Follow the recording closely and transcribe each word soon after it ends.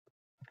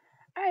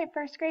All right,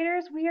 first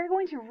graders, we are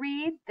going to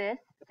read this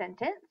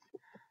sentence.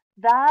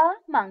 The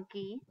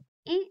monkey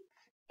eats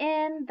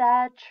in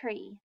the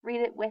tree.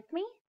 Read it with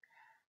me.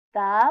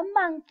 The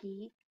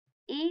monkey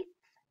eats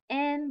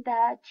in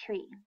the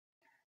tree.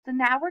 So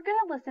now we're going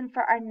to listen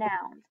for our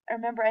nouns.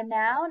 Remember, a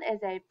noun is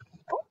let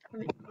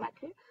me go back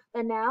here.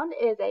 A noun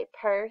is a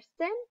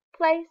person,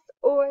 place,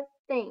 or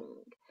thing.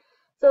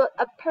 So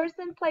a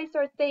person, place,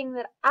 or thing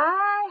that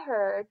I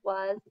heard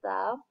was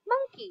the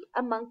monkey.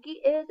 A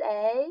monkey is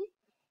a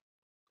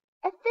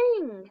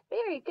thing.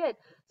 Very good.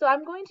 So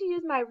I'm going to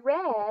use my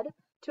red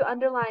to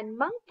underline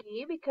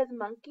monkey because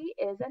monkey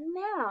is a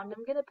noun.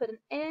 I'm going to put an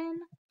N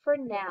for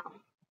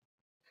noun.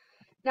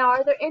 Now,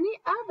 are there any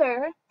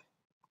other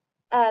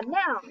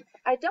nouns?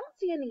 I don't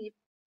see any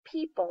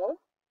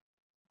people.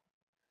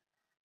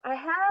 I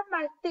have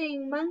my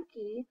thing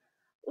monkey.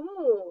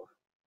 Ooh,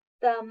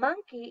 the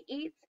monkey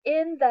eats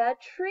in the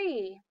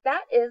tree.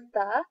 That is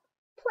the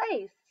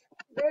place.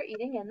 They're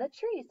eating in the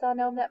tree. So I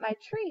know that my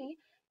tree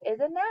is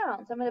a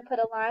noun. So I'm going to put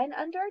a line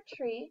under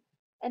tree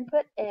and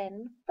put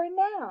N for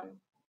noun.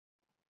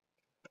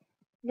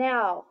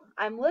 Now,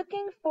 I'm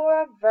looking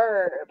for a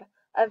verb.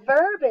 A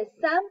verb is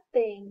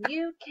something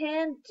you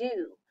can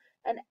do.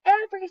 And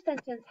every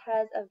sentence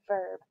has a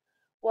verb.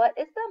 What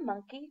is the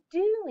monkey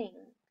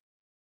doing?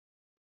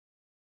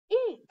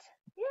 Eat.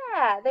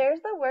 Yeah,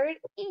 there's the word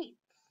eats.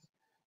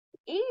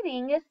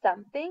 Eating is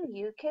something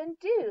you can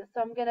do.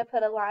 So I'm going to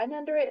put a line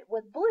under it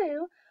with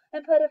blue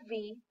and put a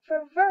V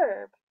for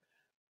verb.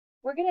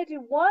 We're going to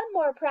do one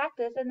more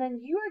practice and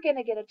then you are going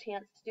to get a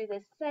chance to do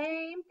the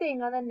same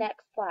thing on the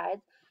next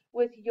slides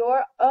with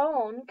your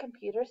own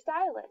computer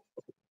stylus.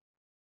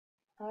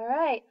 All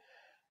right,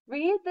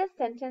 read this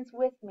sentence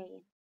with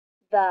me.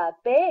 The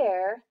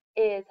bear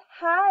is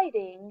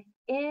hiding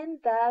in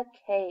the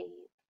cave.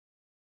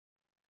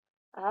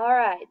 All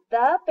right,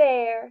 the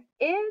bear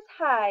is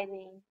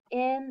hiding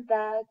in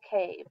the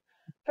cave.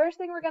 First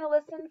thing we're going to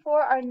listen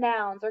for are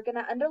nouns. We're going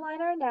to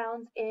underline our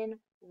nouns in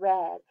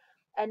red.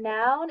 A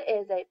noun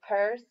is a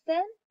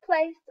person,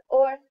 place,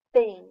 or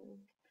thing.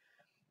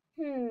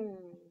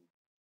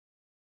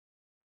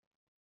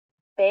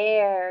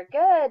 Bear.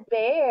 Good.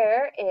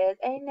 Bear is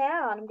a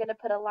noun. I'm going to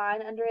put a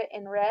line under it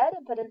in red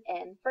and put an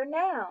N for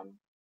noun.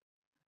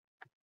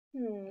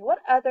 What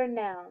other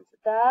nouns?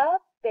 The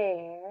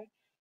bear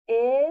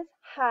is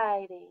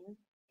hiding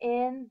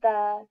in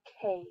the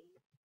cave.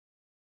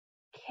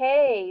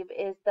 Cave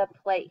is the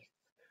place.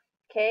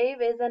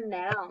 Cave is a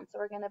noun, so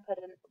we're going to put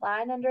a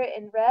line under it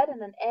in red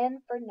and an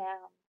N for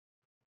noun.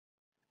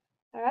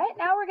 All right,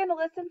 now we're going to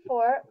listen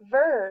for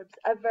verbs.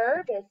 A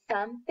verb is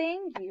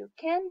something you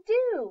can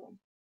do.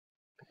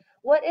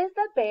 What is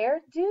the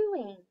bear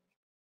doing?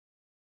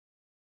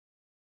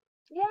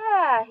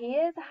 Yeah, he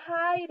is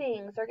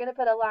hiding. So we're going to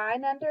put a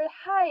line under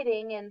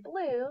hiding in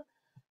blue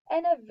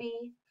and a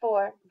V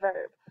for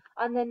verb.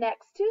 On the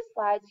next two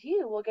slides,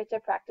 you will get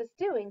to practice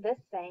doing this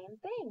same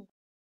thing.